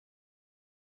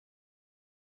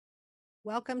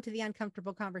Welcome to the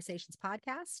Uncomfortable Conversations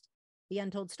podcast, the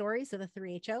untold stories of the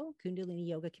 3HO Kundalini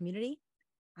Yoga community.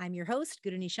 I'm your host,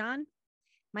 Guru Nishan.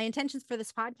 My intentions for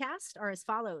this podcast are as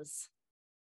follows.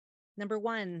 Number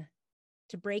one,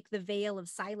 to break the veil of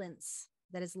silence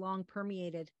that has long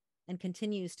permeated and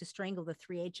continues to strangle the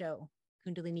 3HO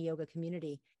Kundalini Yoga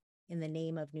community in the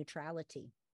name of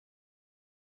neutrality.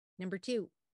 Number two,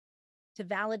 to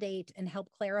validate and help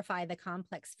clarify the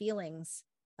complex feelings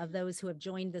of those who have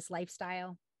joined this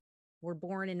lifestyle, were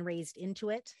born and raised into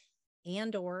it,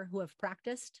 and or who have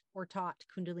practiced or taught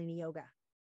Kundalini Yoga.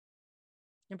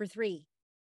 Number three,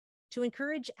 to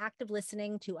encourage active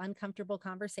listening to uncomfortable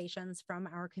conversations from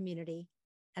our community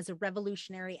as a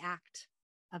revolutionary act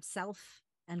of self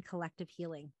and collective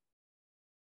healing.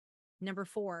 Number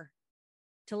four,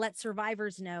 to let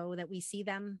survivors know that we see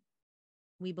them,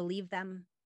 we believe them,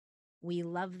 we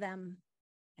love them,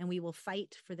 and we will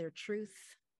fight for their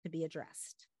truth to be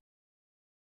addressed.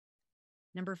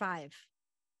 Number five,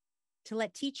 to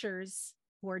let teachers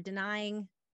who are denying,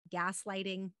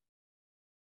 gaslighting,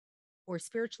 or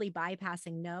spiritually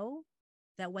bypassing know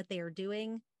that what they are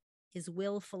doing is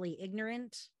willfully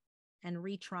ignorant and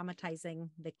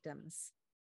re-traumatizing victims.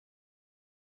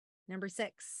 Number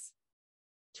six,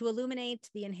 to illuminate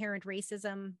the inherent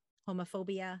racism,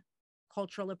 homophobia,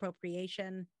 cultural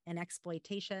appropriation, and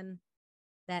exploitation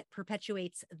that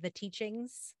perpetuates the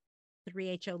teachings,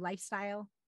 3HO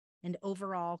lifestyle, and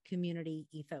overall community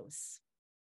ethos.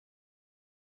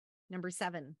 Number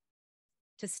seven,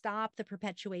 to stop the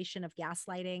perpetuation of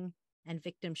gaslighting and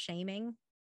victim shaming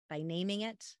by naming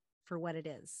it for what it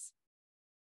is.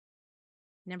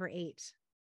 Number eight,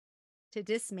 to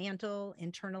dismantle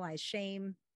internalized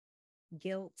shame,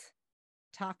 guilt,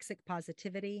 toxic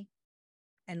positivity,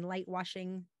 and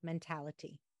light-washing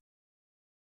mentality.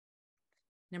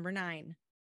 Number nine,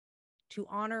 to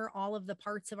honor all of the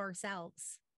parts of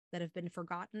ourselves that have been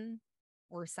forgotten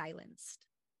or silenced.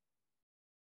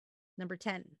 Number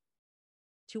 10,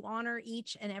 to honor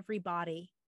each and every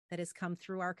body that has come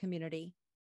through our community,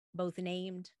 both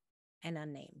named and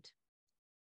unnamed.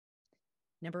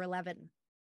 Number 11,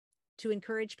 to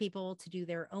encourage people to do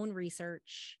their own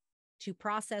research, to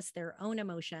process their own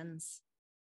emotions,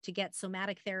 to get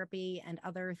somatic therapy and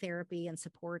other therapy and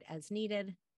support as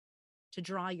needed, to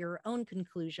draw your own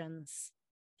conclusions,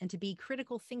 and to be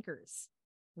critical thinkers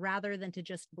rather than to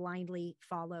just blindly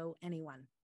follow anyone.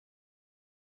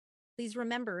 Please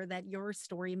remember that your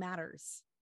story matters.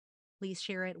 Please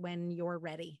share it when you're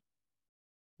ready.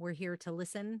 We're here to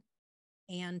listen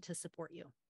and to support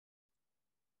you.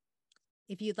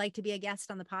 If you'd like to be a guest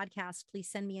on the podcast, please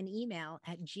send me an email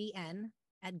at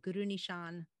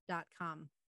gn@gurunishan.com.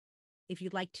 If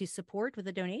you'd like to support with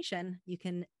a donation, you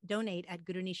can donate at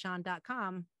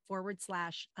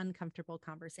gurunishan.com/uncomfortable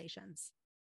conversations.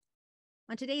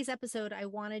 On today's episode, I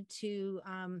wanted to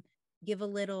give a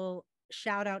little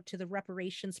shout out to the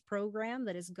reparations program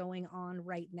that is going on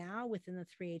right now within the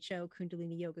 3HO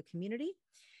Kundalini Yoga community.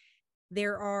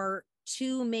 There are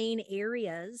two main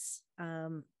areas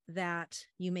that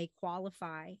you may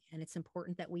qualify, and it's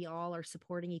important that we all are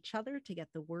supporting each other to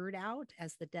get the word out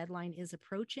as the deadline is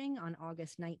approaching on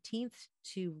August 19th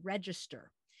to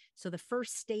register. So the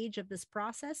first stage of this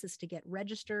process is to get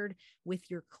registered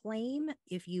with your claim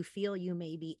if you feel you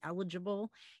may be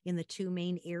eligible in the two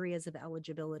main areas of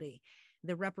eligibility.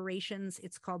 The reparations,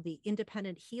 it's called the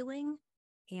Independent Healing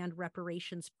and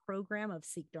Reparations Program of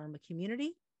Sikh Dharma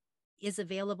Community, is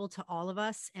available to all of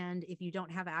us. And if you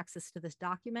don't have access to this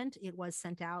document, it was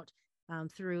sent out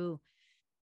through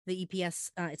the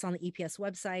EPS. It's on the EPS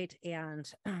website,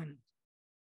 and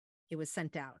it was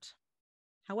sent out.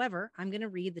 However, I'm going to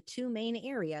read the two main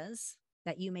areas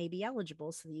that you may be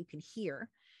eligible so that you can hear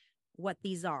what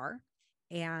these are.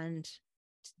 And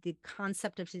the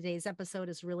concept of today's episode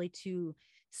is really to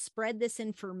spread this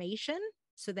information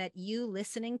so that you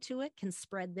listening to it can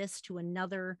spread this to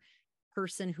another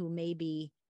person who may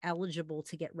be eligible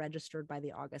to get registered by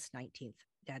the August 19th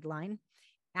deadline.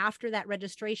 After that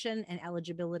registration and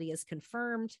eligibility is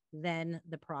confirmed, then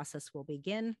the process will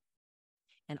begin.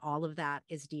 And all of that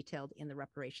is detailed in the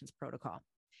reparations protocol.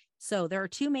 So there are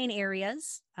two main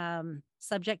areas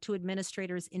subject to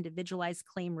administrator's individualized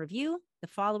claim review. The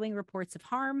following reports of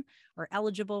harm are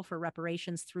eligible for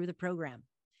reparations through the program.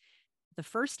 The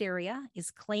first area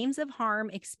is claims of harm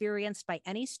experienced by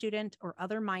any student or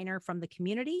other minor from the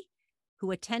community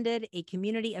who attended a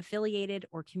community-affiliated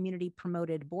or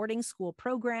community-promoted boarding school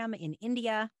program in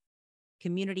India,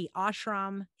 community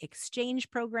ashram exchange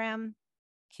program,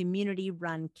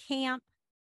 community-run camp,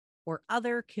 or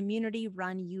other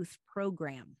community-run youth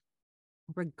program,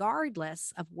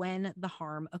 regardless of when the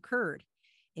harm occurred.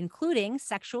 including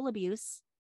sexual abuse,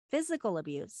 physical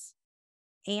abuse,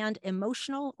 and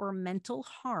emotional or mental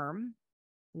harm,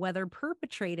 whether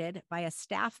perpetrated by a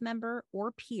staff member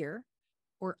or peer,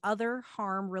 or other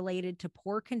harm related to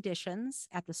poor conditions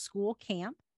at the school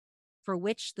camp for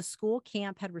which the school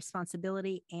camp had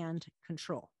responsibility and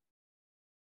control.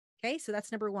 Okay, so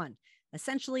that's number one.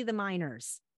 Essentially, the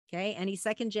minors. Okay, any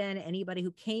second gen, anybody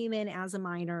who came in as a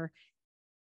minor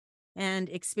and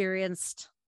experienced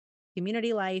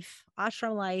community life,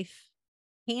 ashram life,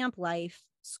 camp life,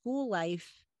 school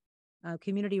life,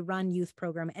 community run youth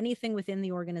program, anything within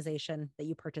the organization that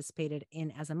you participated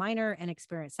in as a minor and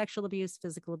experienced sexual abuse,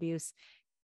 physical abuse,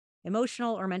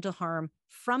 emotional or mental harm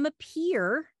from a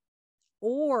peer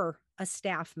or a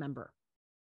staff member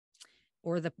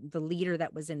or the leader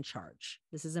that was in charge.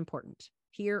 This is important,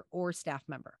 peer or staff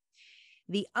member.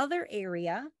 The other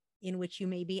area in which you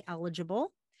may be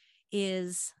eligible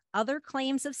is other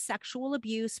claims of sexual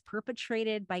abuse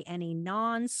perpetrated by any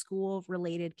non-school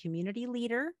related community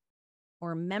leader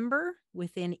or member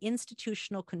within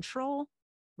institutional control,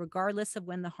 regardless of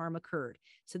when the harm occurred.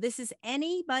 So this is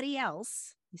anybody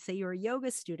else. You say you're a yoga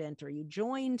student or you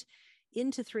joined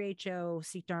into 3HO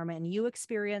Sikh Dharma and you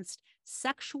experienced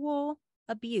sexual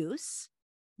abuse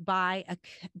by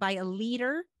a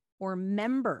leader or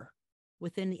member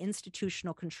within the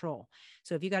institutional control.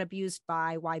 So if you got abused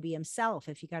by YB himself,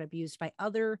 if you got abused by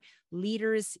other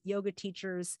leaders, yoga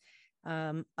teachers,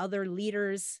 other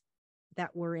leaders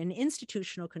that were in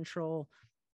institutional control,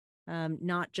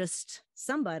 not just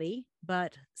somebody,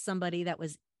 but somebody that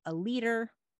was a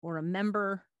leader or a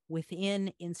member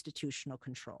within institutional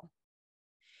control.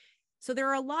 So there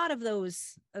are a lot of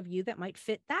those of you that might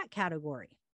fit that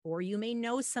category, or you may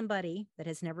know somebody that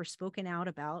has never spoken out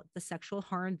about the sexual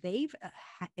harm they've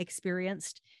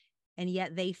experienced, and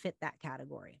yet they fit that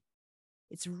category.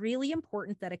 It's really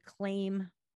important that a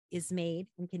claim is made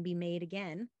and can be made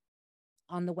again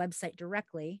on the website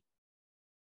directly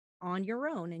on your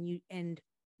own. And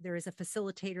there is a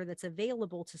facilitator that's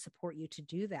available to support you to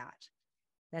do that.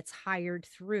 That's hired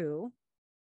through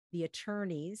the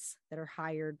attorneys that are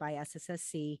hired by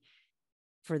SSSC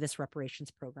for this reparations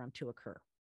program to occur.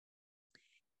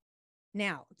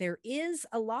 Now, there is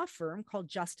a law firm called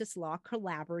Justice Law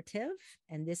Collaborative,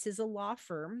 and this is a law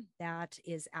firm that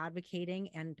is advocating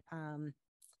and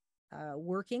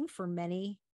working for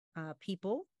many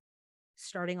people,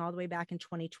 starting all the way back in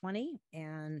 2020.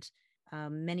 And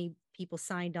many people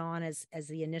signed on as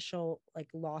the initial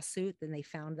lawsuit. Then they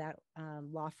found that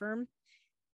law firm.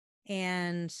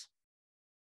 And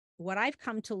what I've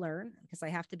come to learn, because I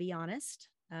have to be honest,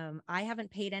 I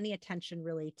haven't paid any attention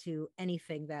really to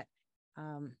anything that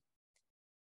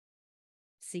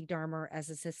Sikh Dharma or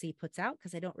SSSC puts out,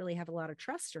 because I don't really have a lot of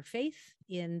trust or faith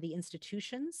in the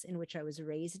institutions in which I was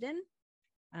raised in.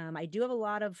 I do have a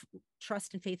lot of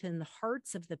trust and faith in the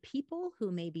hearts of the people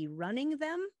who may be running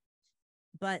them,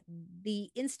 but the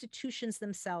institutions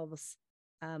themselves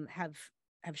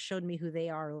have showed me who they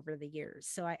are over the years.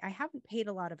 So I haven't paid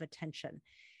a lot of attention.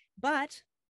 But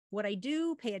what I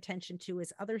do pay attention to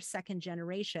is other second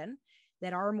generation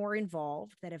that are more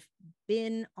involved, that have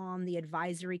been on the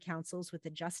advisory councils with the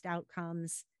Just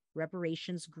Outcomes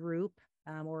reparations group,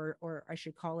 or I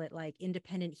should call it like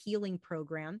independent healing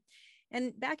program.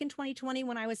 And back in 2020,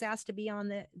 when I was asked to be on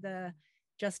the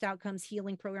Just Outcomes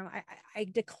healing program, I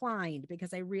declined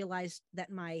because I realized that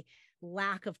my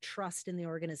lack of trust in the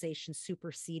organization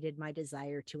superseded my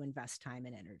desire to invest time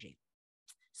and energy.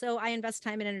 So I invest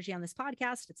time and energy on this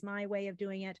podcast. It's my way of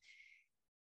doing it.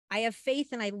 I have faith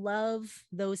and I love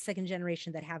those second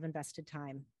generation that have invested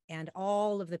time, and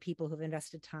all of the people who've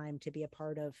invested time to be a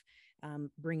part of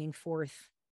bringing forth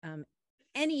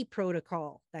any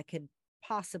protocol that could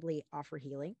possibly offer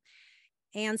healing.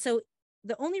 And so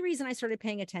the only reason I started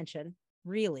paying attention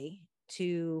really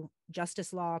to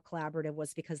Justice Law Collaborative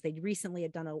was because they recently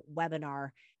had done a webinar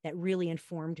that really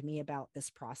informed me about this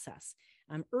process.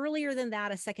 Earlier than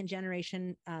that, a second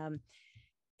generation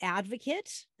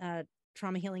advocate,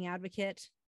 trauma healing advocate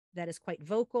that is quite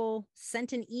vocal,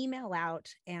 sent an email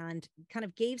out and kind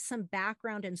of gave some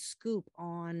background and scoop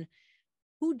on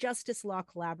who Justice Law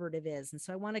Collaborative is. And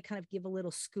so I want to kind of give a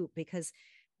little scoop, because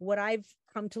what I've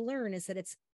come to learn is that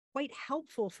it's quite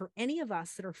helpful for any of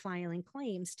us that are filing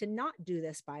claims to not do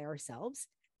this by ourselves,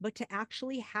 but to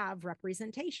actually have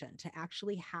representation, to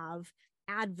actually have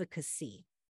advocacy,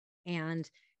 and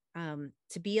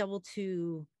to be able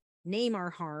to name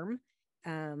our harm.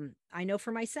 I know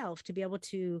for myself, to be able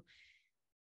to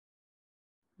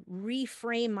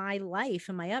reframe my life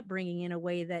and my upbringing in a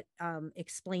way that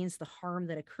explains the harm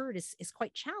that occurred is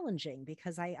quite challenging,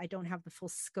 because I don't have the full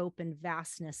scope and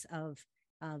vastness of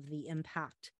of the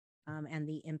impact and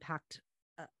the impact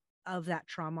of that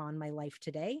trauma on my life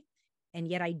today. And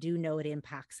yet I do know it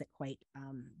impacts it quite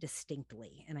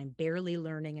distinctly. And I'm barely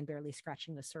learning and barely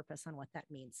scratching the surface on what that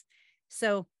means.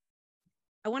 So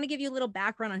I want to give you a little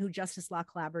background on who Justice Law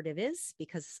Collaborative is,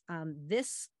 because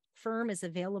this firm is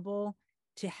available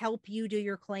to help you do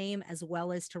your claim as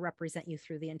well as to represent you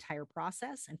through the entire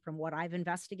process. And from what I've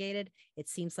investigated, it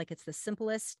seems like it's the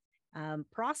simplest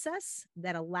process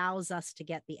that allows us to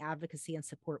get the advocacy and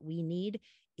support we need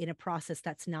in a process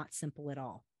that's not simple at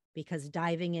all. Because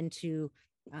diving into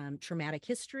traumatic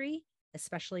history,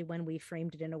 especially when we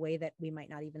framed it in a way that we might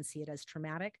not even see it as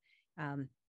traumatic,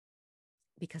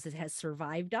 because it has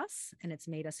survived us and it's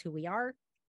made us who we are,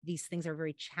 these things are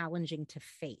very challenging to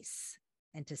face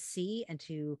and to see and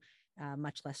to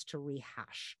much less to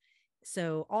rehash.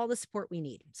 So all the support we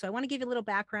need. So I want to give you a little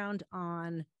background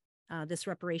on this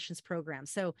reparations program.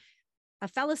 So a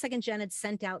fellow second gen had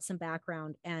sent out some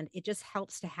background, and it just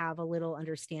helps to have a little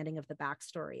understanding of the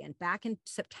backstory. And back in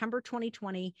September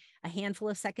 2020, a handful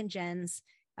of second gens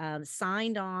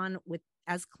signed on with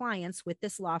as clients with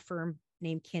this law firm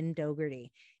named Kim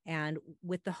Dougherty, and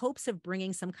with the hopes of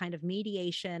bringing some kind of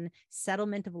mediation,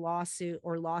 settlement of lawsuit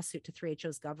to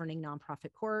 3HO's governing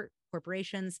nonprofit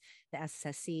corporations, the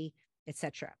SSSC,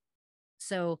 etc.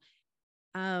 So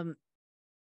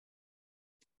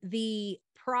the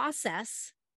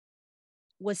process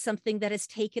was something that has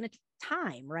taken a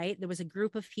time, right? There was a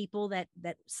group of people that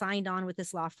signed on with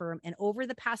this law firm. And over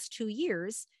the past 2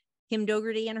 years, Kim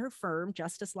Dougherty and her firm,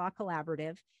 Justice Law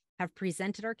Collaborative, have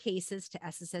presented our cases to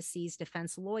SSSC's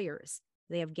defense lawyers.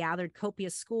 They have gathered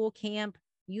copious school, camp,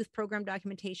 youth program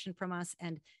documentation from us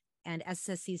and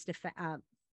SSSC's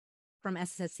from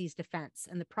SSSC's defense.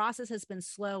 And the process has been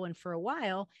slow. And for a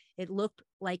while, it looked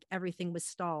like everything was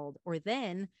stalled, or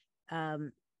then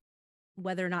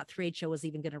whether or not 3HO was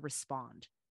even going to respond.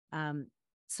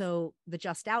 So the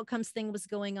Just Outcomes thing was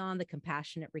going on. The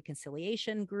Compassionate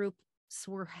Reconciliation groups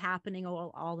were happening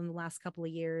all in the last couple of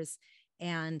years.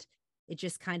 And it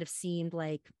just kind of seemed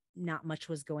like not much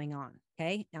was going on.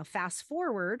 Okay. Now, fast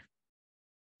forward,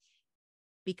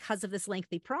 because of this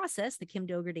lengthy process, the Kim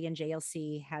Dougherty and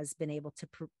JLC has been able to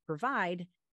provide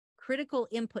critical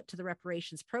input to the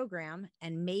reparations program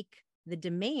and make the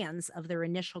demands of their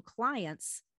initial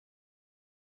clients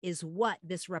is what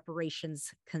this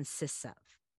reparations consists of.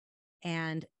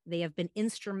 And they have been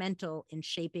instrumental in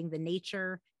shaping the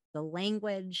nature, the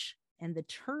language, and the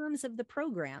terms of the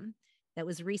program that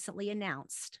was recently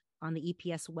announced on the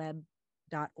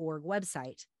EPSweb.org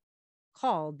website,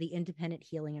 called the Independent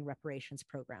Healing and Reparations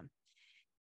Program.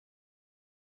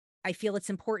 I feel it's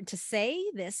important to say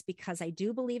this because I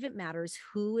do believe it matters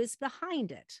who is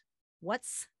behind it.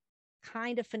 What's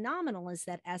kind of phenomenal is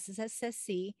that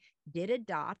SSSC did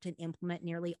adopt and implement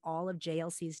nearly all of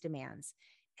JLC's demands.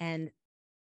 And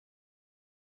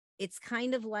it's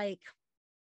kind of like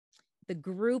the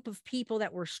group of people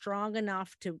that were strong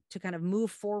enough to kind of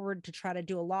move forward to try to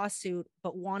do a lawsuit,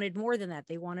 but wanted more than that.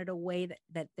 They wanted a way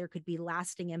that there could be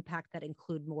lasting impact that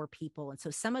include more people. And so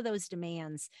some of those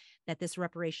demands that this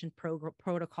reparation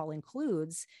protocol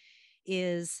includes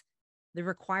is the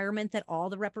requirement that all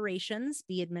the reparations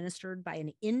be administered by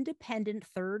an independent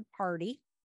third party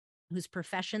whose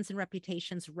professions and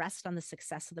reputations rest on the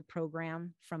success of the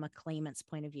program from a claimant's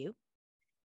point of view,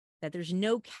 that there's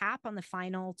no cap on the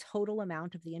final total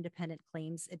amount of the independent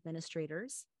claims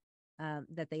administrators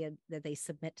that they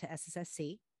submit to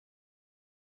SSSC,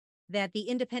 that the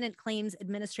independent claims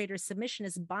administrator's submission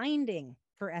is binding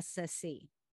for SSSC,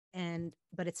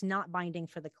 but it's not binding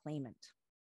for the claimant,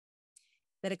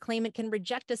 that a claimant can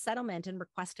reject a settlement and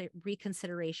request a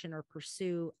reconsideration or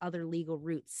pursue other legal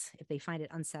routes if they find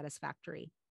it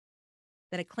unsatisfactory,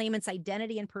 that a claimant's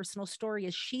identity and personal story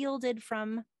is shielded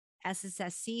from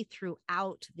SSSC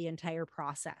throughout the entire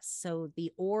process. So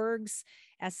the orgs,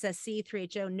 SSC,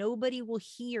 3HO, nobody will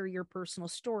hear your personal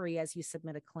story as you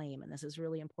submit a claim. And this is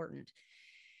really important.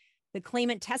 The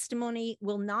claimant testimony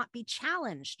will not be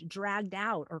challenged, dragged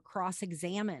out, or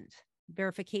cross-examined.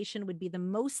 Verification would be the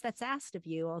most that's asked of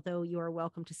you, although you are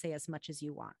welcome to say as much as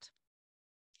you want.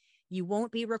 You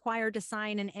won't be required to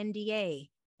sign an NDA,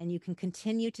 and you can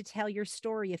continue to tell your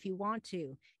story if you want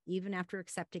to, even after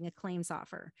accepting a claims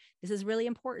offer. This is really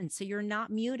important. So you're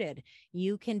not muted.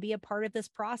 You can be a part of this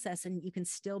process and you can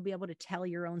still be able to tell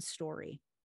your own story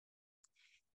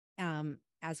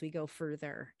as we go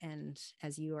further and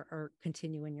as you are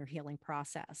continuing your healing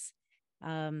process.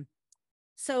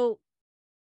 So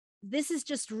this is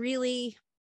just really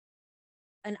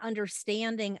an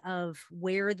understanding of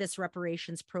where this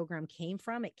reparations program came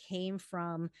from. It came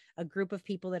from a group of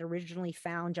people that originally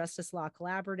found Justice Law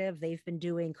Collaborative. They've been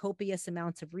doing copious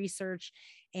amounts of research,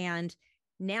 and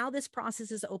now this process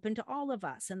is open to all of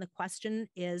us. And the question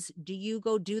is, do you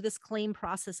go do this claim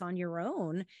process on your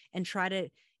own and try to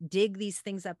dig these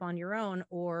things up on your own,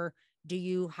 or do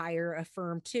you hire a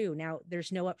firm too? Now,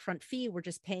 there's no upfront fee. We're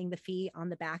just paying the fee on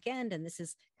the back end. And this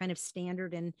is kind of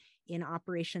standard in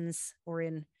operations or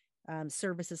in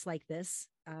services like this,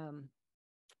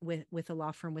 with a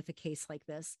law firm with a case like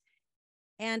this.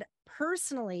 And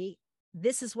personally,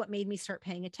 this is what made me start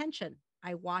paying attention.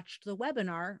 I watched the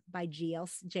webinar by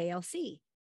JLC,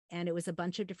 and it was a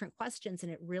bunch of different questions,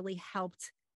 and it really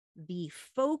helped the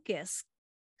focus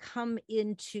come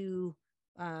into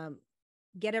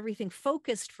get everything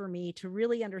focused for me to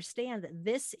really understand that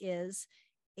this is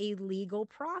a legal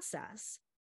process.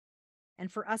 And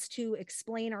for us to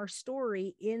explain our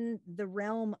story in the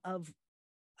realm of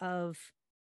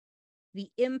the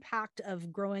impact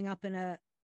of growing up in a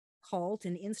cult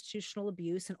and institutional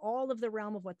abuse and all of the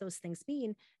realm of what those things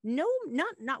mean,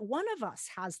 not one of us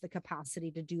has the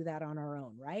capacity to do that on our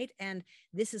own, right? And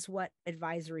this is what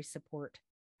advisory support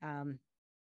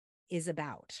is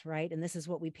about, right? And this is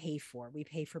what we pay for. We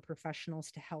pay for professionals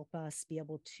to help us be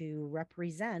able to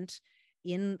represent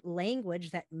in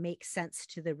language that makes sense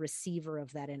to the receiver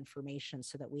of that information,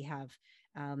 so that we have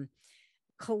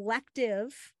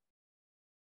collective,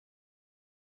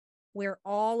 where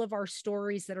all of our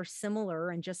stories that are similar,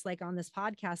 and just like on this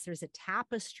podcast, there's a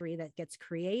tapestry that gets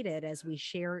created as we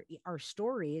share our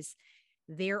stories.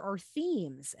 There are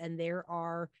themes and there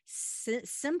are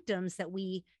symptoms that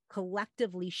we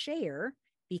collectively share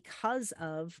because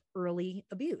of early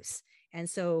abuse. And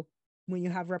so when you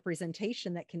have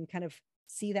representation that can kind of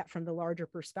see that from the larger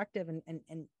perspective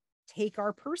and take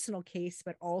our personal case,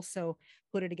 but also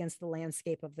put it against the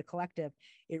landscape of the collective,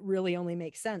 it really only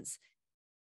makes sense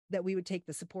that we would take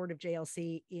the support of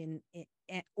JLC in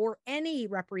or any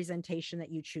representation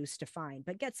that you choose to find,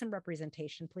 but get some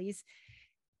representation, please.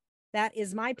 That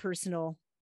is my personal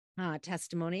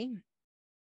testimony.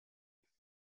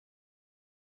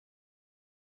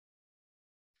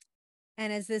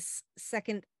 And as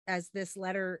this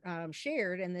letter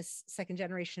shared, and this second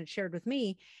generation shared with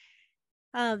me,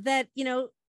 that,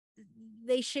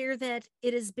 they share that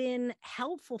it has been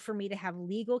helpful for me to have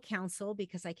legal counsel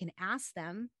because I can ask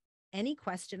them any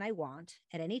question I want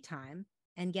at any time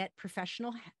and get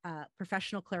professional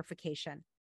clarification.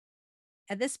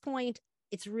 At this point,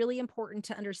 it's really important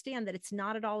to understand that it's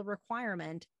not at all a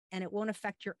requirement, and it won't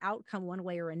affect your outcome one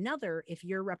way or another if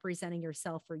you're representing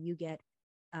yourself or you get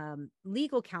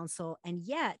legal counsel. And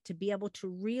yet, to be able to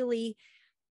really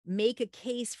make a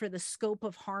case for the scope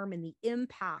of harm and the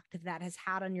impact that has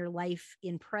had on your life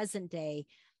in present day,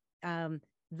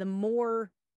 the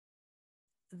more,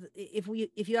 if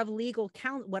you have legal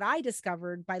counsel, what I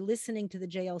discovered by listening to the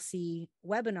JLC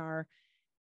webinar,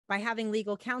 by having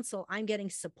legal counsel, I'm getting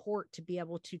support to be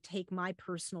able to take my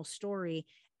personal story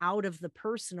out of the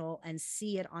personal and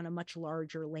see it on a much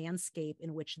larger landscape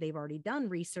in which they've already done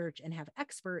research and have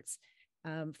experts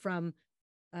from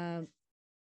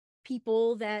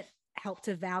people that help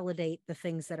to validate the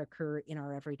things that occur in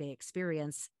our everyday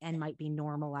experience and might be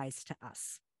normalized to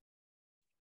us.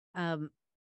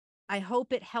 I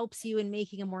hope it helps you in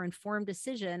making a more informed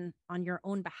decision on your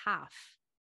own behalf.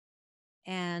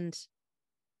 And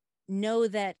know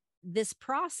that this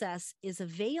process is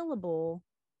available,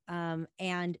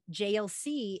 and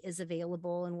JLC is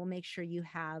available, and we'll make sure you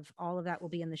have all of that will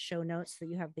be in the show notes so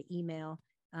you have the email.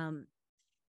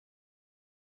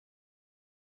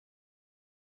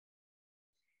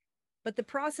 But the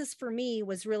process for me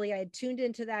was really, I had tuned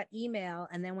into that email.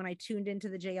 And then when I tuned into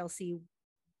the JLC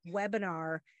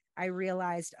webinar, I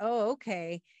realized, oh,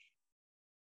 okay,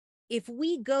 if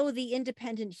we go the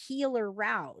independent healer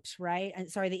route, right? And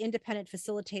sorry, the independent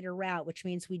facilitator route, which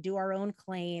means we do our own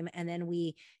claim and then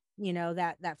we,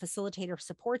 that facilitator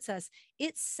supports us.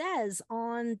 It says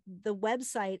on the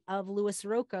website of Louis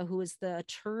Rocha, who is the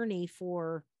attorney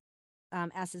for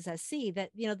SSSC,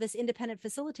 that, this independent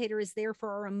facilitator is there for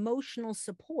our emotional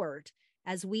support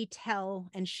as we tell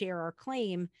and share our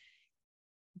claim.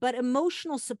 But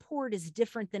emotional support is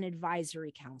different than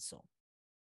advisory counsel.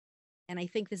 And I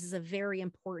think this is a very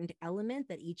important element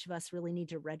that each of us really need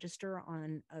to register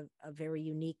on a very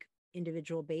unique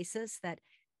individual basis, that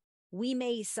we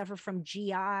may suffer from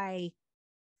GI,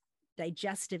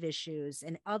 digestive issues,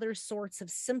 and other sorts of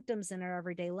symptoms in our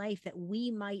everyday life that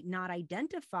we might not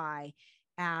identify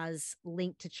as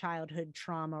linked to childhood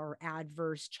trauma or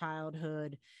adverse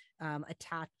childhood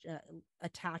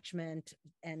attachment,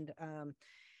 and,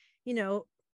 you know,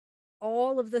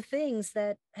 all of the things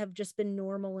that have just been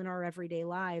normal in our everyday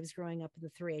lives growing up in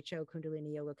the 3HO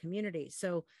Kundalini Yoga community.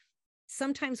 So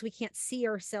sometimes we can't see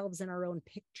ourselves in our own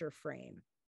picture frame.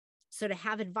 So to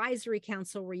have advisory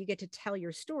council where you get to tell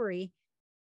your story,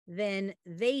 then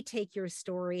they take your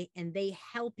story and they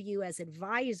help you as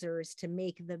advisors to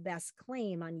make the best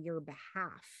claim on your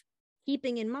behalf,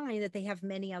 keeping in mind that they have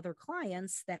many other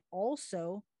clients that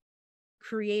also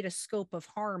create a scope of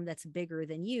harm that's bigger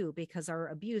than you, because our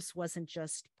abuse wasn't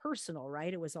just personal,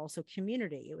 right? It was also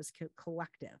community, it was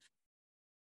collective.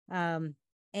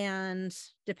 And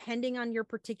depending on your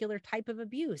particular type of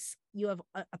abuse, you have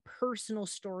a personal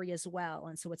story as well.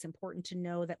 And so it's important to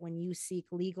know that when you seek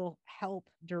legal help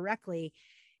directly,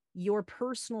 your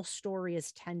personal story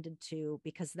is tended to,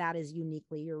 because that is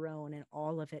uniquely your own and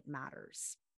all of it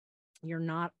matters. You're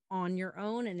not on your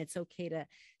own, and it's okay to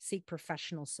seek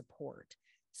professional support.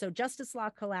 So Justice Law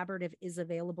Collaborative is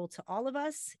available to all of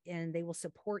us, and they will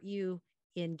support you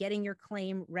in getting your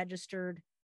claim registered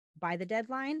by the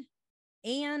deadline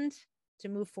and to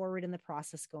move forward in the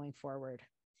process going forward.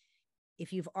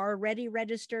 If you've already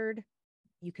registered,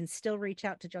 you can still reach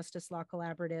out to Justice Law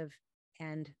Collaborative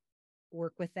and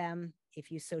work with them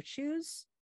if you so choose,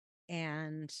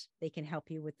 and they can help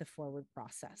you with the forward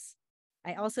process.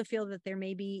 I also feel that there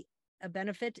may be a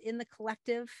benefit in the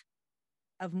collective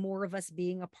of more of us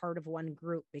being a part of one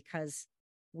group, because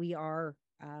we are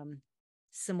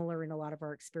similar in a lot of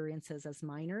our experiences as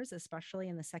minors, especially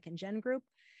in the second gen group.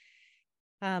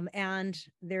 And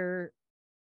that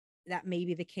may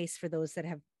be the case for those that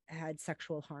have had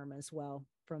sexual harm as well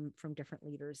from different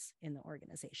leaders in the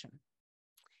organization.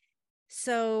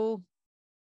 So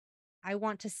I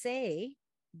want to say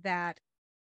that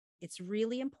it's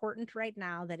really important right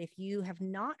now that if you have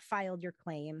not filed your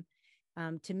claim,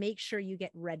 to make sure you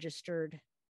get registered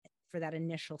for that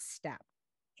initial step.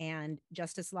 And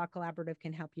Justice Law Collaborative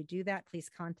can help you do that.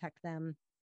 Please contact them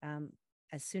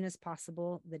as soon as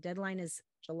possible. The deadline is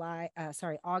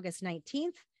August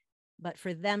 19th, but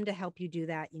for them to help you do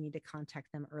that, you need to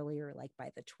contact them earlier, like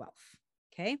by the 12th.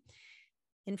 Okay.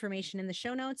 Information in the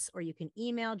show notes, or you can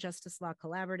email Justice Law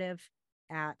Collaborative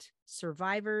at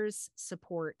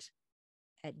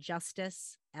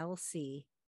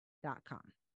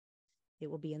survivorsupport@justicelc.com. It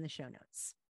will be in the show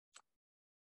notes.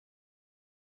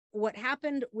 What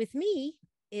happened with me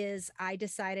is I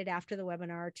decided after the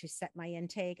webinar to set my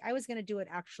intake. I was going to do it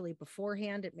actually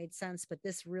beforehand. It made sense, but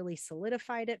this really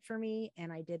solidified it for me.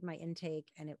 And I did my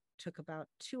intake, and it took about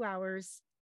 2 hours,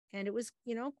 and it was,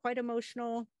 quite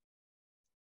emotional.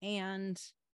 And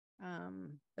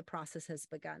the process has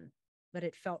begun, but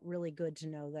it felt really good to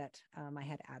know that I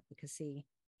had advocacy,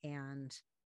 and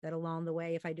that along the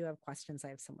way, if I do have questions, I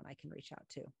have someone I can reach out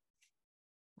to.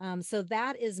 So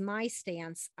that is my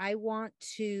stance. I want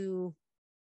to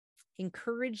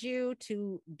encourage you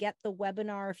to get the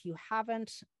webinar if you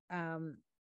haven't, and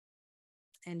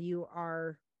you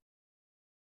are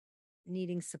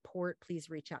needing support, please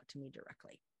reach out to me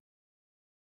directly.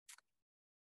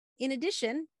 In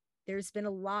addition, there's been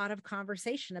a lot of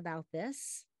conversation about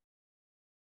this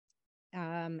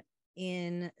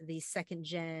in the second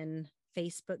gen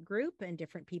Facebook group, and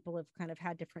different people have kind of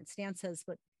had different stances,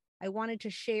 but I wanted to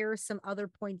share some other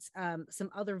points, some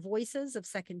other voices of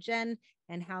second gen,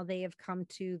 and how they have come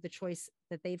to the choice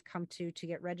that they've come to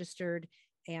get registered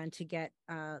and to get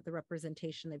the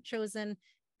representation they've chosen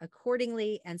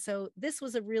accordingly. And so this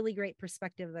was a really great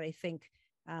perspective that I think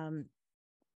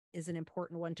is an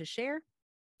important one to share.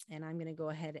 And I'm going to go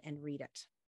ahead and read it.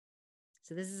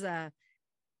 So this is a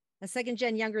second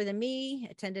gen younger than me,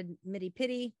 attended Mitty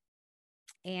Pitty.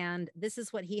 And this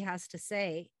is what he has to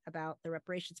say about the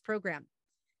reparations program.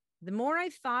 The more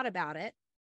I've thought about it,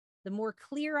 the more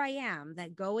clear I am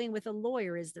that going with a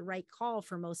lawyer is the right call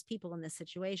for most people in this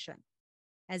situation.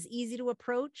 As easy to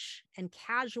approach and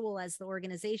casual as the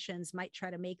organizations might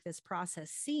try to make this process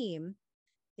seem,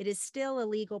 it is still a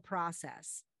legal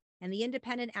process, and the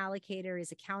independent allocator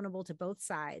is accountable to both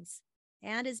sides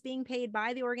and is being paid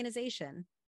by the organization,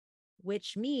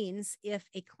 which means if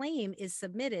a claim is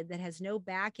submitted that has no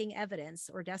backing evidence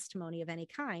or testimony of any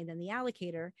kind, then the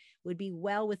allocator would be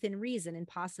well within reason and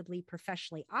possibly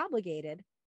professionally obligated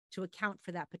to account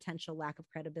for that potential lack of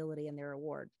credibility in their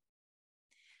award.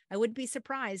 I wouldn't be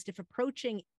surprised if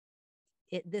approaching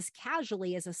this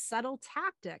casually as a subtle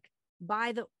tactic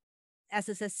by the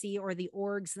SSSC or the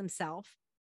orgs themselves.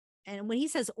 And when he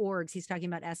says orgs, he's talking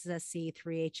about SSSC,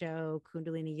 3HO,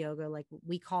 Kundalini Yoga, like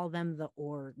we call them the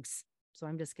orgs. So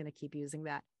I'm just going to keep using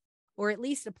that. Or at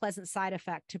least a pleasant side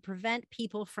effect to prevent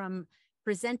people from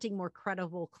presenting more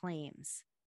credible claims.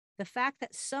 The fact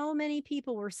that so many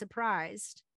people were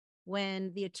surprised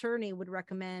when the attorney would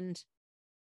recommend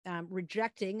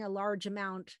rejecting a large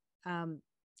amount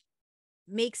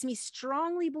makes me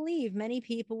strongly believe many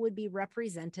people would be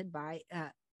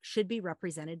should be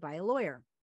represented by a lawyer.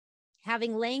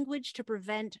 Having language to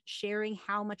prevent sharing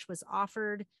how much was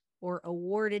offered or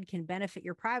awarded can benefit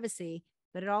your privacy,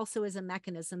 but it also is a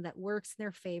mechanism that works in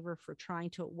their favor for trying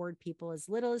to award people as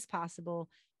little as possible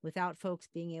without folks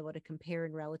being able to compare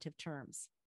in relative terms.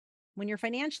 When you're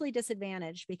financially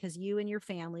disadvantaged because you and your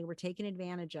family were taken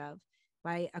advantage of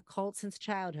by a cult since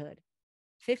childhood,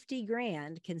 50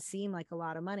 grand can seem like a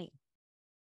lot of money.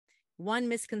 One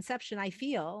misconception I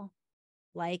feel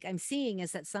like I'm seeing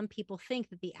is that some people think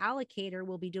that the allocator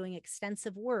will be doing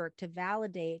extensive work to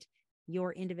validate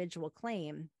your individual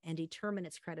claim and determine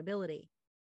its credibility,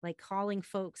 like calling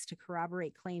folks to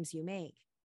corroborate claims you make.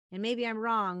 And maybe I'm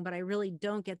wrong, but I really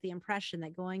don't get the impression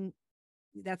that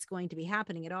that's going to be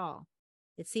happening at all.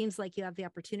 It seems like you have the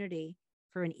opportunity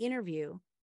for an interview,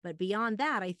 but beyond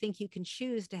that, I think you can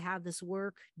choose to have this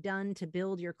work done to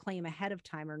build your claim ahead of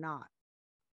time or not.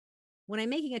 When I'm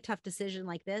making a tough decision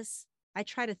like this, I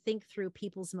try to think through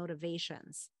people's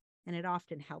motivations, and it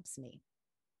often helps me.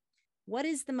 What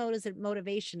is the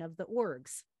motivation of the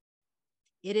orgs?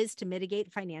 It is to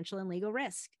mitigate financial and legal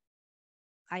risk.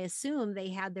 I assume they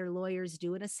had their lawyers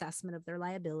do an assessment of their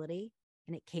liability,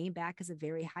 and it came back as a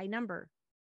very high number.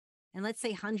 And let's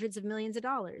say hundreds of millions of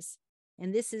dollars.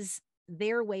 And this is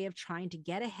their way of trying to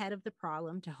get ahead of the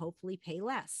problem to hopefully pay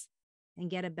less and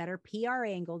get a better PR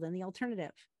angle than the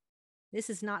alternative. This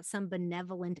is not some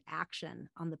benevolent action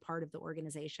on the part of the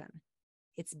organization.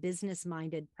 It's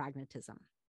business-minded pragmatism.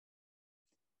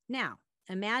 Now,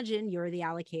 imagine you're the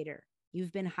allocator.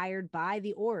 You've been hired by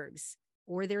the orgs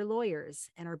or their lawyers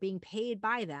and are being paid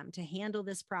by them to handle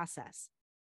this process.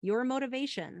 Your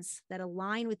motivations that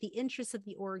align with the interests of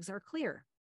the orgs are clear.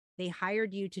 They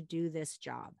hired you to do this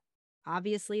job.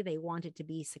 Obviously, they want it to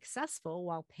be successful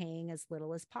while paying as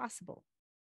little as possible.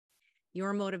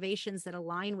 Your motivations that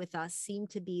align with us seem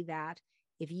to be that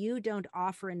if you don't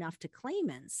offer enough to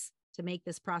claimants to make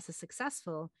this process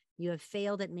successful, you have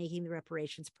failed at making the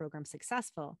reparations program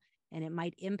successful, and it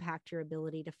might impact your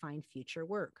ability to find future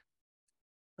work.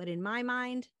 But in my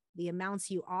mind, the amounts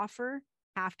you offer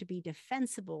have to be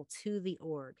defensible to the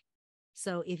org.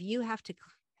 So if you have to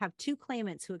have two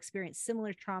claimants who experience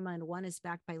similar trauma, and one is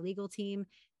backed by legal team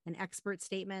and expert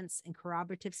statements and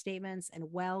corroborative statements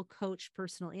and well-coached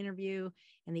personal interview,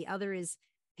 and the other is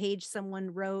page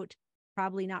someone wrote,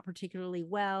 probably not particularly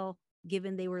well,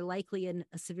 given they were likely in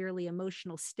a severely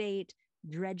emotional state,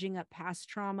 dredging up past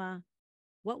trauma,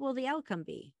 what will the outcome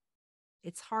be?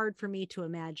 It's hard for me to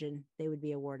imagine they would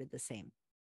be awarded the same.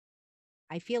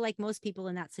 I feel like most people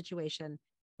in that situation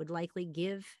would likely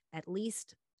give at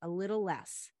least a little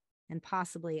less and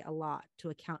possibly a lot to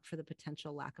account for the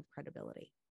potential lack of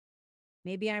credibility.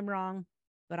 Maybe I'm wrong,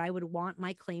 but I would want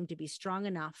my claim to be strong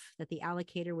enough that the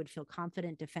allocator would feel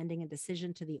confident defending a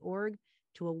decision to the org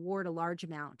to award a large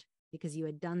amount because you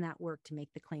had done that work to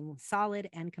make the claim solid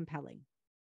and compelling.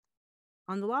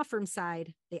 On the law firm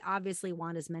side, they obviously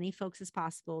want as many folks as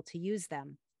possible to use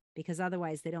them because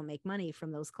otherwise they don't make money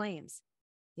from those claims.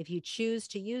 If you choose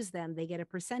to use them, they get a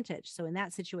percentage. So in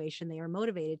that situation, they are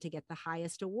motivated to get the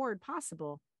highest award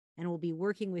possible and will be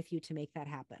working with you to make that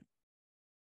happen.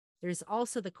 There's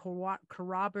also the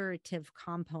corroborative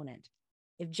component.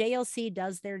 If JLC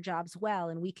does their jobs well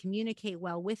and we communicate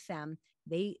well with them,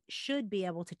 they should be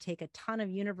able to take a ton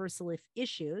of universal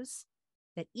issues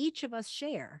that each of us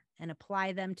share and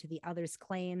apply them to the other's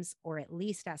claims, or at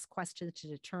least ask questions to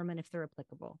determine if they're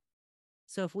applicable.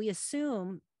 So if we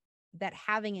assume that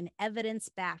having an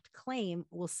evidence-backed claim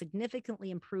will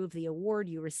significantly improve the award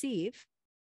you receive,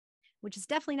 which is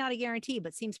definitely not a guarantee,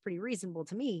 but seems pretty reasonable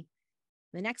to me,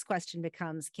 the next question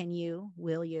becomes, can you,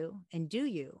 will you, and do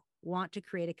you want to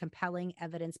create a compelling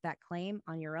evidence-backed claim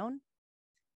on your own?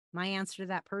 My answer to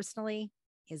that personally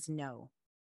is no.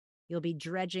 You'll be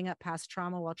dredging up past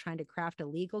trauma while trying to craft a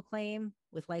legal claim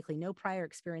with likely no prior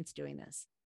experience doing this.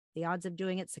 The odds of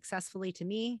doing it successfully to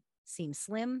me seem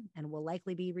slim and will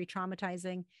likely be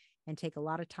re-traumatizing and take a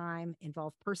lot of time,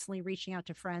 involve personally reaching out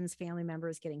to friends, family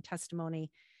members, getting testimony,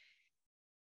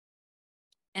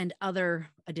 and other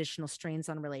additional strains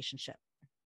on a relationship.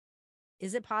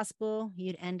 Is it possible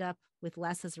you'd end up with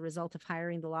less as a result of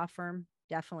hiring the law firm?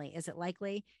 Definitely. Is it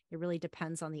likely? It really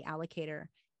depends on the allocator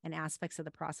and aspects of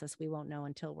the process we won't know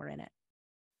until we're in it.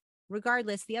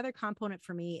 Regardless, the other component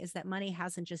for me is that money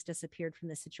hasn't just disappeared from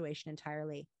the situation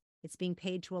entirely. It's being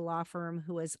paid to a law firm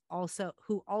who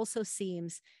also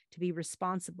seems to be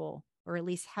responsible or at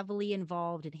least heavily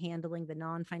involved in handling the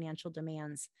non-financial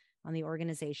demands on the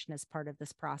organization as part of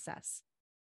this process.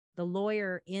 The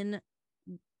lawyer in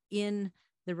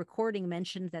the recording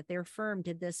mentioned that their firm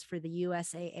did this for the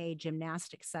USAA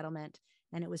gymnastics settlement,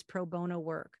 and it was pro bono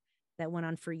work that went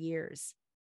on for years.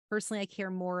 Personally, I care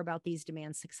more about these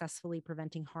demands successfully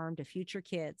preventing harm to future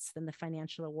kids than the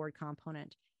financial award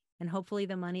component. And hopefully,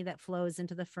 the money that flows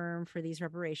into the firm for these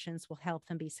reparations will help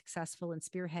them be successful in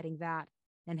spearheading that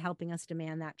and helping us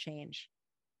demand that change.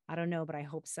 I don't know, but I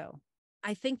hope so.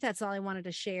 I think that's all I wanted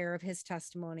to share of his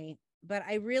testimony, but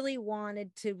I really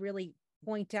wanted to really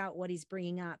point out what he's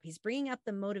bringing up. He's bringing up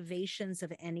the motivations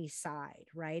of any side,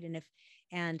 right?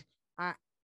 And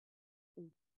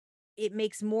it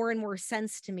makes more and more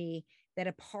sense to me that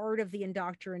a part of the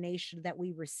indoctrination that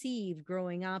we received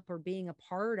growing up or being a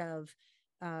part of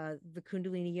the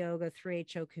Kundalini Yoga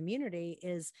 3HO community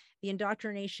is the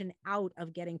indoctrination out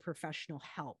of getting professional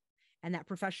help. And that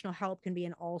professional help can be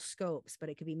in all scopes, but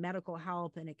it could be medical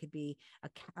help, and it could be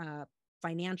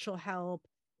financial help,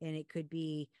 and it could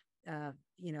be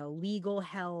legal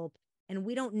help. And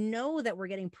we don't know that we're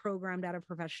getting programmed out of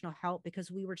professional help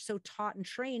because we were so taught and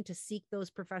trained to seek those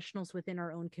professionals within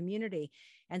our own community.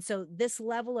 And so this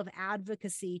level of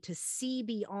advocacy to see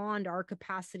beyond our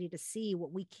capacity to see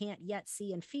what we can't yet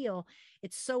see and feel,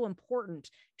 it's so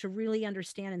important to really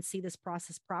understand and see this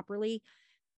process properly.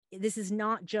 This is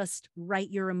not just write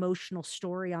your emotional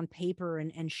story on paper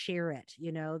and share it.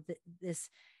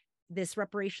 This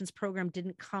reparations program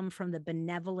didn't come from the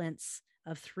benevolence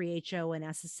of 3HO and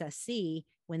SSSC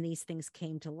when these things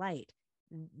came to light.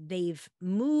 They've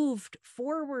moved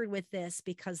forward with this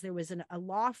because there was a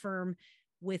law firm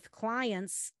with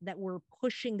clients that were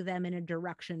pushing them in a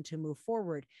direction to move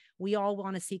forward. We all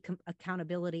want to see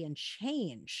accountability and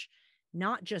change,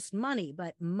 not just money,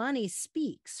 but money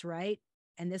speaks, right?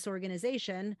 And this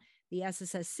organization, the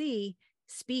SSSC,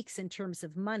 speaks in terms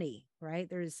of money, right?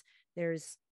 There's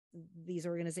these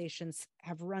organizations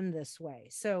have run this way.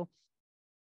 So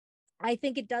I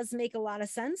think it does make a lot of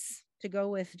sense to go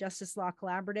with Justice Law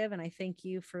Collaborative. And I thank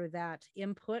you for that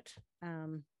input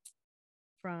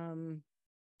from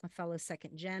a fellow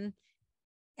second gen.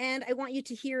 And I want you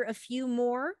to hear a few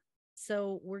more.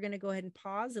 So we're going to go ahead and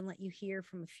pause and let you hear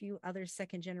from a few other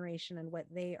second generation and what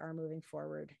they are moving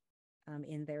forward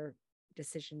in their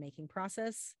decision-making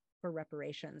process for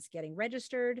reparations, getting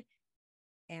registered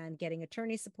and getting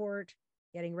attorney support,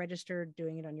 getting registered,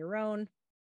 doing it on your own,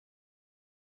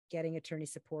 getting attorney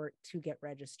support to get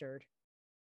registered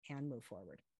and move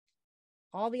forward.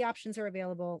 All the options are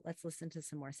available. Let's listen to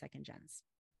some more second gens.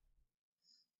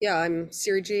 Yeah, I'm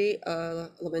Siri G.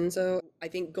 Lomenzo. I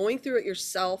think going through it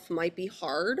yourself might be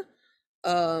hard.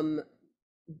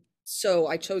 So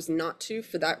I chose not to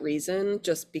for that reason,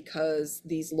 just because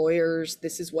these lawyers,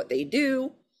 this is what they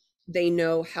do. They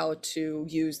know how to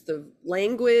use the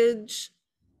language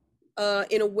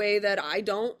in a way that I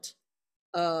don't.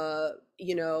 I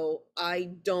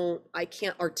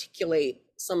can't articulate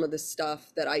some of the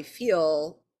stuff that I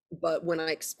feel, but when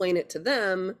I explain it to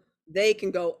them, they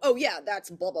can go, oh yeah, that's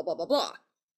blah, blah, blah, blah, blah.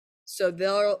 So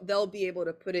they'll be able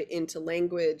to put it into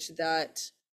language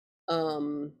that,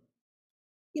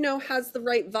 has the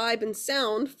right vibe and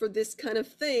sound for this kind of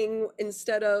thing,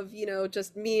 instead of,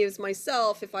 just me as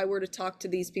myself. If I were to talk to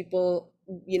these people,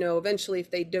 eventually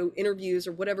if they do interviews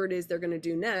or whatever it is they're going to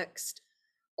do next,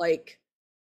 like,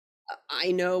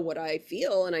 I know what I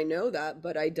feel and I know that,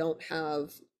 but I don't,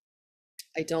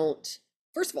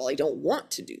 first of all, I don't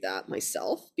want to do that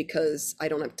myself because I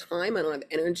don't have time. I don't have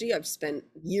energy. I've spent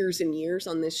years and years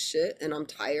on this shit and I'm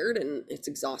tired and it's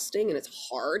exhausting and it's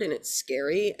hard and it's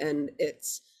scary and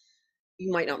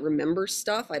you might not remember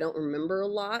stuff. I don't remember a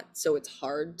lot. So it's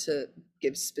hard to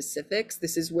give specifics.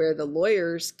 This is where the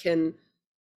lawyers can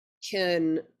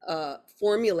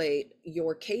formulate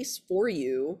your case for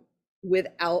you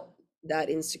without that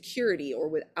insecurity or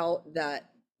without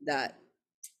that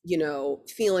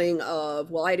feeling of,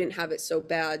 well, I didn't have it so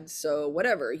bad, so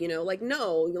whatever,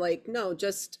 no,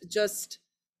 just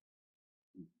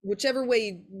whichever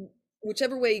way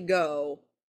you go,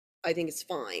 I think it's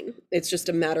fine. It's just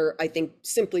a matter, I think,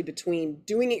 simply between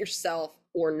doing it yourself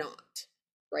or not,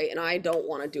 right? And I don't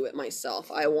want to do it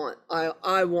myself. I want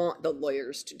the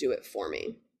lawyers to do it for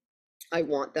me. I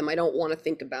want them. I don't want to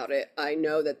think about it. I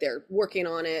know that they're working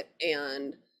on it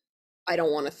and I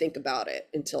don't want to think about it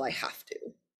until I have to.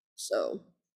 So,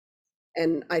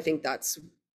 and I think that's,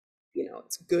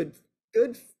 it's good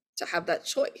to have that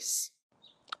choice.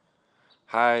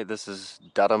 Hi, this is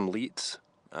Dudham Leets,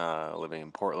 living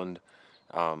in Portland.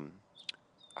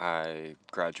 I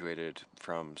graduated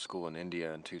from school in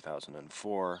India in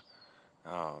 2004.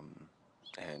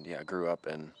 and yeah, grew up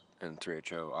in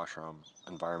 3HO ashram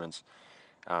environments,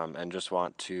 and just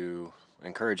want to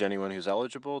encourage anyone who's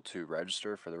eligible to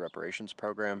register for the reparations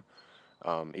program.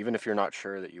 Even if you're not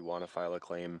sure that you want to file a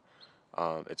claim,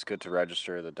 it's good to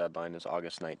register. The deadline is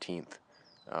August 19th.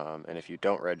 And if you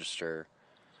don't register,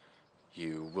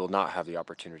 you will not have the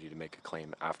opportunity to make a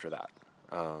claim after that.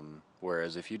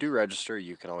 Whereas if you do register,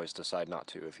 you can always decide not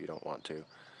to if you don't want to.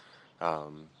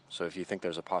 So if you think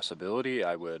there's a possibility,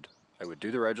 I would do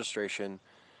the registration.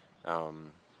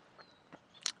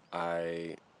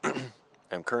 I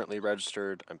am currently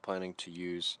registered. I'm planning to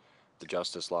use the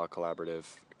Justice Law Collaborative,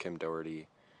 Kim Doherty,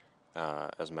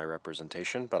 as my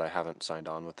representation, but I haven't signed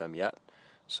on with them yet.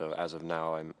 So as of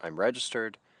now, I'm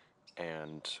registered,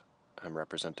 and I'm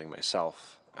representing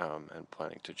myself, and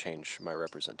planning to change my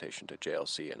representation to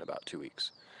JLC in about 2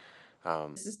 weeks.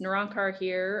 This is Nirankar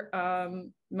here.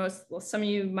 Some of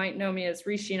you might know me as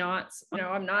Rishi Knots.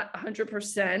 I'm not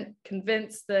 100%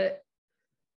 convinced that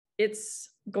it's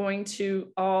going to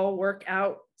all work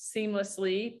out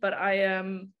seamlessly, but I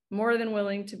am more than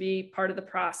willing to be part of the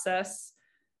process,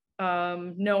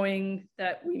 knowing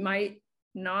that we might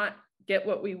not get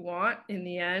what we want in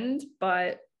the end.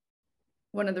 But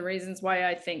one of the reasons why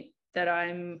I think that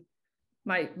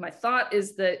my thought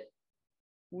is that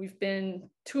we've been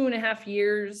 2.5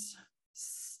 years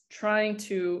trying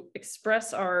to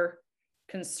express our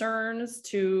concerns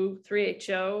to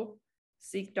 3HO,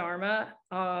 Sikh Dharma,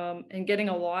 and getting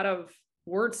a lot of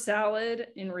word salad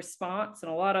in response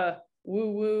and a lot of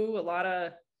woo-woo, a lot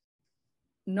of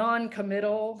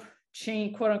non-committal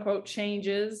quote unquote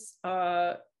changes,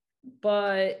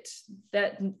 but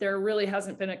that there really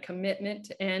hasn't been a commitment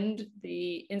to end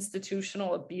the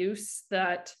institutional abuse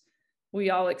that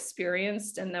we all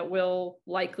experienced and that will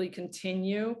likely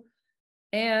continue.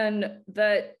 And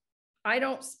that I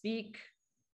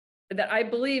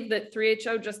believe that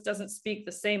 3HO just doesn't speak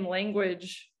the same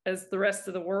language as the rest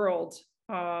of the world.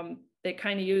 They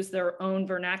kind of use their own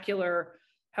vernacular.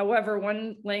 However,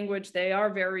 one language they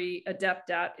are very adept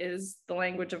at is the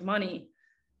language of money.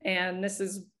 And this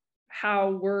is how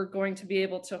we're going to be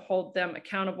able to hold them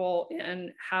accountable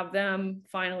and have them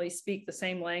finally speak the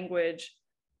same language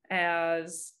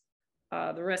as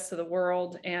the rest of the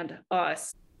world and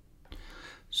us.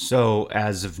 So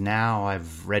as of now,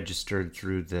 I've registered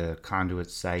through the Conduit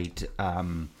site.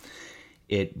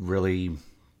 It really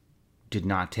did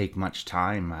not take much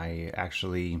time. I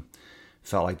actually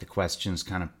felt like the questions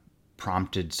kind of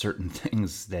prompted certain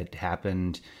things that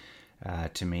happened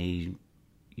to me,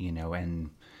 and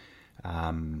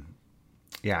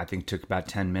I think it took about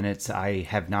 10 minutes. I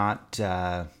have not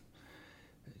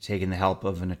taken the help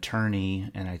of an attorney,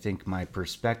 and I think my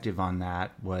perspective on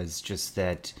that was just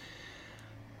that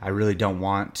I really don't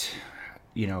want,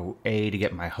 to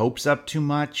get my hopes up too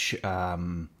much.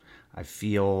 I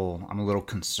feel I'm a little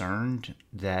concerned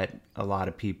that a lot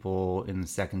of people in the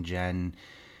second gen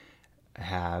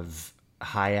have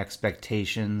high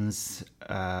expectations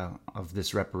of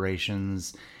this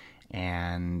reparations,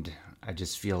 and I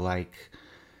just feel like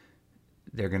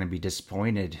they're going to be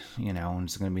disappointed, and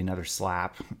it's going to be another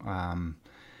slap.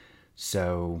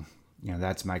 So,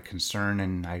 that's my concern.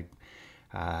 And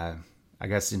I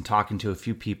guess in talking to a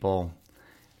few people,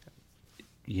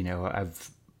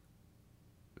 I've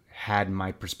had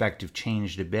my perspective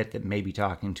changed a bit, that maybe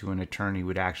talking to an attorney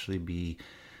would actually be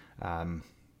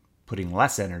putting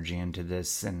less energy into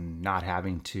this and not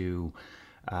having to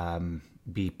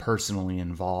be personally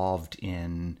involved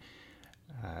in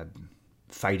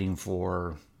fighting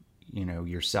for,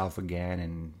 yourself again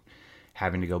and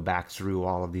having to go back through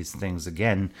all of these things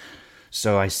again.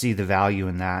 So I see the value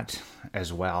in that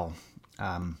as well.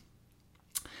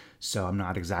 So I'm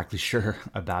not exactly sure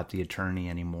about the attorney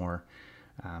anymore.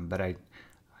 But I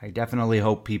definitely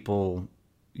hope people,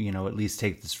 at least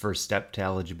take this first step to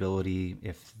eligibility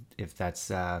if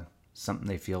that's something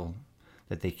they feel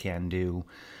that they can do.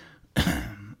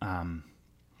 I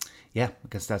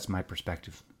guess that's my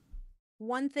perspective.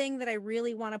 One thing that I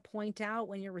really want to point out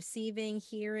when you're receiving,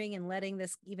 hearing, and letting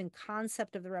this even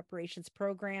concept of the reparations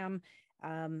program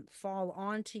fall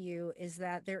onto you is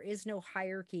that there is no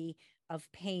hierarchy of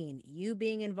pain. You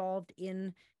being involved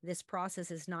in this process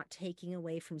is not taking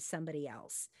away from somebody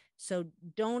else. So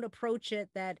don't approach it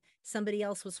that somebody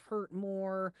else was hurt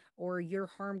more or your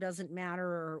harm doesn't matter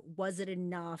or was it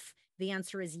enough? The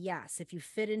answer is yes. If you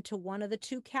fit into one of the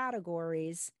two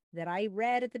categories that I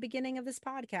read at the beginning of this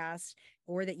podcast,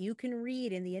 or that you can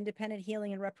read in the Independent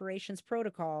Healing and Reparations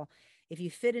Protocol, if you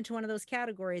fit into one of those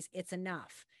categories, it's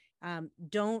enough.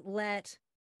 Don't let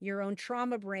your own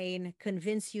trauma brain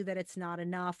convince you that it's not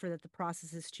enough or that the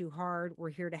process is too hard.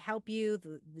 We're here to help you.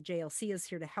 The JLC is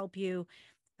here to help you.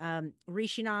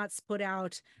 Rishi Knots put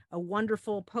out a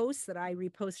wonderful post that I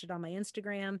reposted on my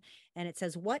Instagram, and it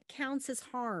says, what counts as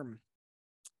harm?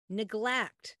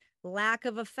 Neglect, lack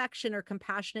of affection or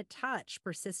compassionate touch,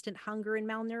 persistent hunger and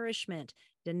malnourishment,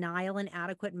 denial and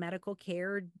inadequate medical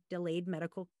care, delayed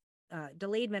medical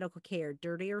care,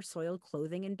 dirty or soiled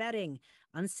clothing and bedding,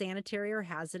 unsanitary or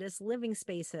hazardous living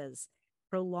spaces,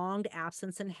 prolonged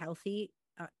absence in healthy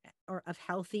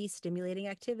stimulating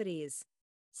activities,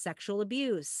 sexual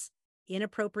abuse,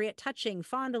 inappropriate touching,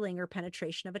 fondling, or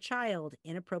penetration of a child,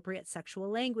 inappropriate sexual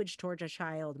language towards a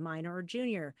child, minor or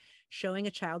junior, showing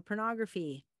a child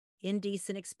pornography,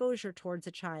 indecent exposure towards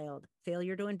a child,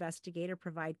 failure to investigate or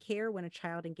provide care when a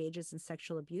child engages in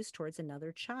sexual abuse towards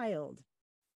another child.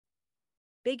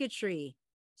 Bigotry,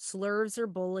 slurs or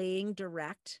bullying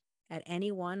direct at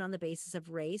anyone on the basis of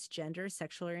race, gender,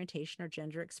 sexual orientation, or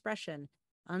gender expression,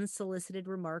 unsolicited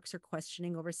remarks or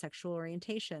questioning over sexual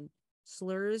orientation,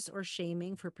 slurs or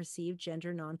shaming for perceived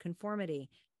gender nonconformity,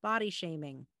 body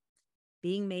shaming,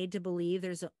 being made to believe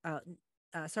there's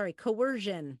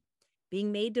coercion,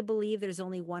 being made to believe there's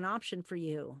only one option for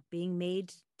you, being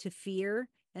made to fear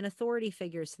an authority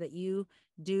figure so that you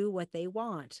do what they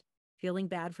want, feeling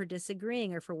bad for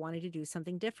disagreeing or for wanting to do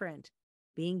something different,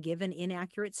 being given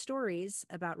inaccurate stories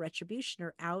about retribution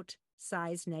or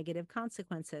outsized negative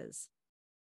consequences.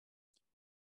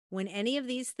 When any of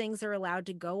these things are allowed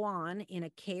to go on in a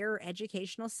care or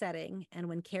educational setting, and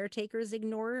when caretakers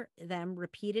ignore them,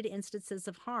 repeated instances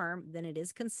of harm, then it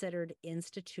is considered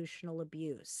institutional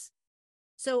abuse.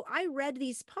 So I read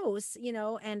these posts,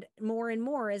 and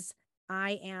more as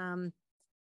I am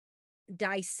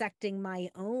dissecting my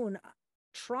own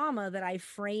trauma that I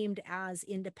framed as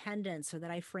independence, or that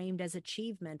I framed as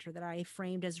achievement, or that I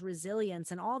framed as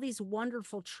resilience, and all these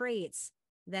wonderful traits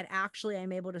that actually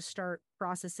I'm able to start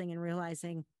processing and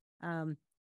realizing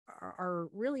are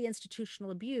really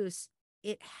institutional abuse.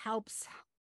 It helps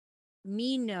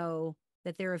me know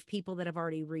that there are people that have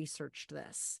already researched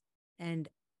this, and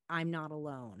I'm not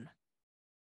alone.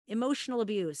 Emotional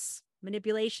abuse,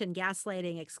 manipulation,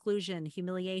 gaslighting, exclusion,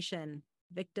 humiliation,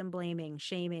 victim blaming,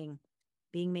 shaming,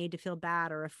 being made to feel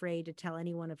bad or afraid to tell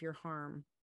anyone of your harm.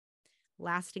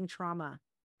 Lasting trauma,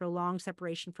 prolonged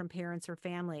separation from parents or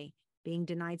family, being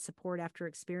denied support after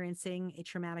experiencing a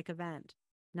traumatic event,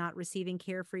 not receiving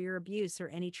care for your abuse or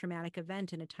any traumatic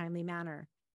event in a timely manner,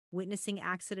 witnessing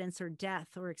accidents or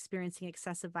death or experiencing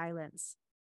excessive violence,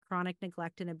 chronic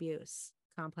neglect and abuse,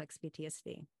 complex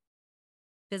PTSD.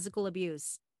 Physical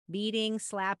abuse, beating,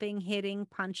 slapping, hitting,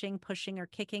 punching, pushing, or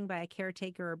kicking by a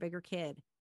caretaker or bigger kid,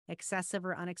 excessive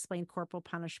or unexplained corporal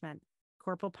punishment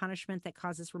that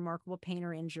causes remarkable pain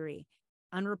or injury,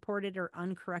 unreported or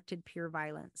uncorrected pure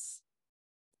violence.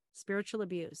 Spiritual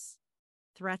abuse,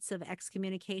 threats of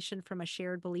excommunication from a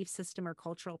shared belief system or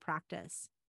cultural practice,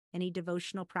 any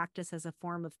devotional practice as a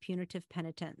form of punitive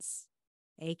penitence,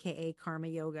 aka karma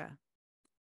yoga,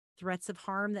 threats of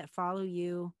harm that follow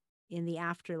you in the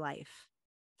afterlife,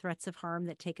 threats of harm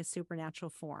that take a supernatural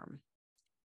form.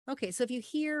 Okay, so if you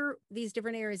hear these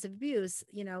different areas of abuse,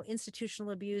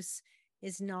 institutional abuse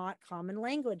is not common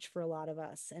language for a lot of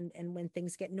us. And when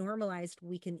things get normalized,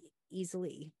 we can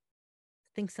easily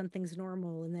think something's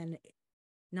normal and then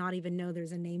not even know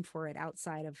there's a name for it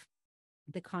outside of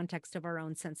the context of our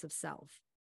own sense of self.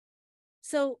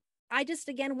 So I just,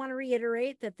 again, want to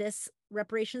reiterate that this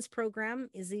reparations program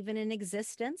is even in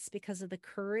existence because of the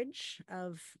courage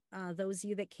of those of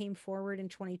you that came forward in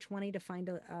 2020 to find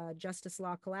a Justice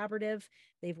Law Collaborative.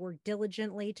 They've worked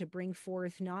diligently to bring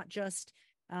forth not just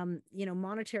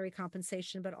monetary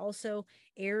compensation, but also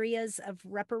areas of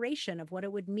reparation of what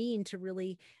it would mean to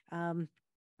really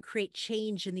create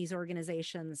change in these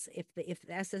organizations. If the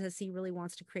SSSC really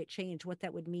wants to create change, what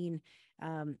that would mean.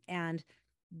 And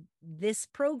this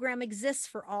program exists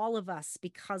for all of us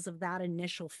because of that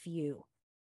initial few.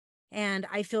 And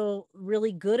I feel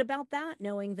really good about that,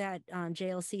 knowing that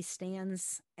JLC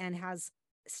stands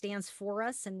for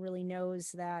us and really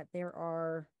knows that there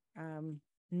are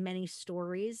many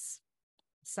stories,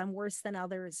 some worse than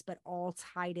others, but all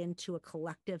tied into a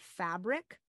collective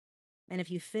fabric. And if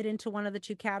you fit into one of the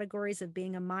two categories of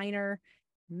being a minor,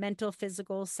 mental,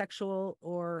 physical, sexual,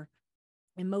 or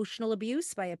emotional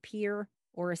abuse by a peer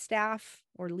or a staff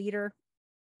or leader,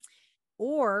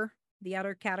 or the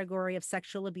other category of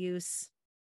sexual abuse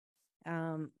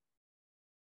by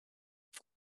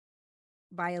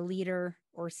a leader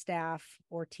or staff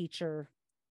or teacher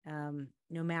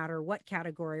no matter what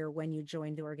category or when you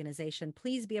joined the organization.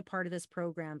 Please be a part of this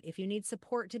program. If you need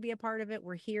support to be a part of it,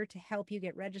 we're here to help you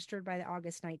get registered by the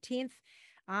August 19th.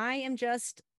 I am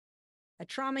just a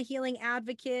trauma healing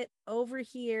advocate over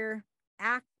here,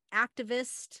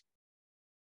 activist,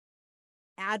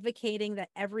 advocating that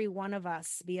every one of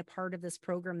us be a part of this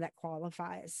program that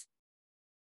qualifies.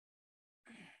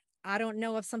 I don't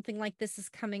know if something like this is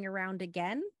coming around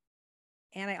again.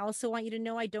 And I also want you to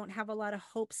know I don't have a lot of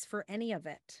hopes for any of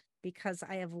it, because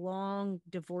I have long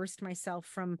divorced myself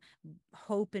from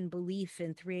hope and belief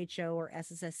in 3HO or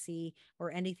SSSC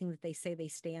or anything that they say they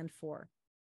stand for.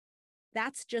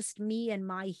 That's just me and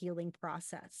my healing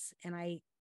process. And I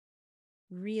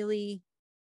really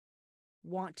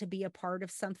want to be a part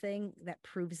of something that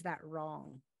proves that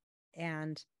wrong.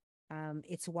 And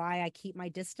it's why I keep my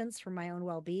distance from my own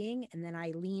well-being. And then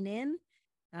I lean in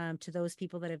to those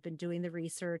people that have been doing the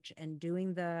research and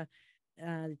doing the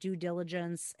due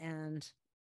diligence and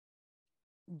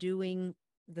doing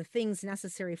the things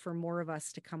necessary for more of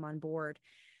us to come on board.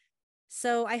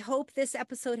 So I hope this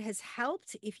episode has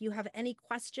helped. If you have any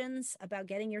questions about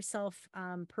getting yourself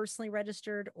personally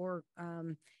registered or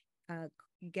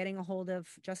getting a hold of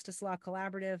Justice Law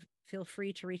Collaborative, feel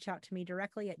free to reach out to me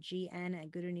directly at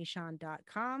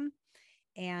gn@gurunishan.com.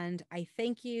 And I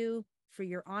thank you for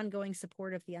your ongoing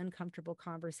support of the Uncomfortable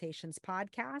Conversations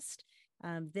podcast.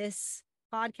 This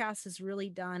podcast is really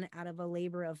done out of a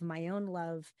labor of my own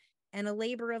love and a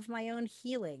labor of my own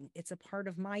healing. It's a part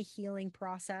of my healing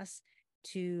process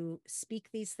to speak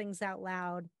these things out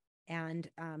loud and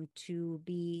to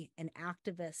be an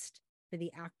activist for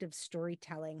the active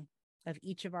storytelling of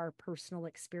each of our personal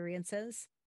experiences,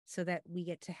 so that we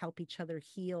get to help each other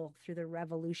heal through the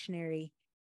revolutionary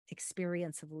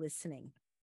experience of listening.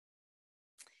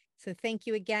 So thank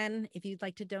you again. If you'd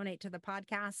like to donate to the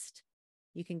podcast,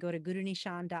 you can go to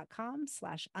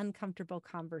gurunishan.com/uncomfortable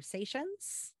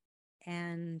conversations.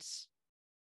 And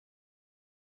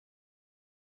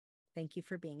thank you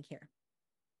for being here.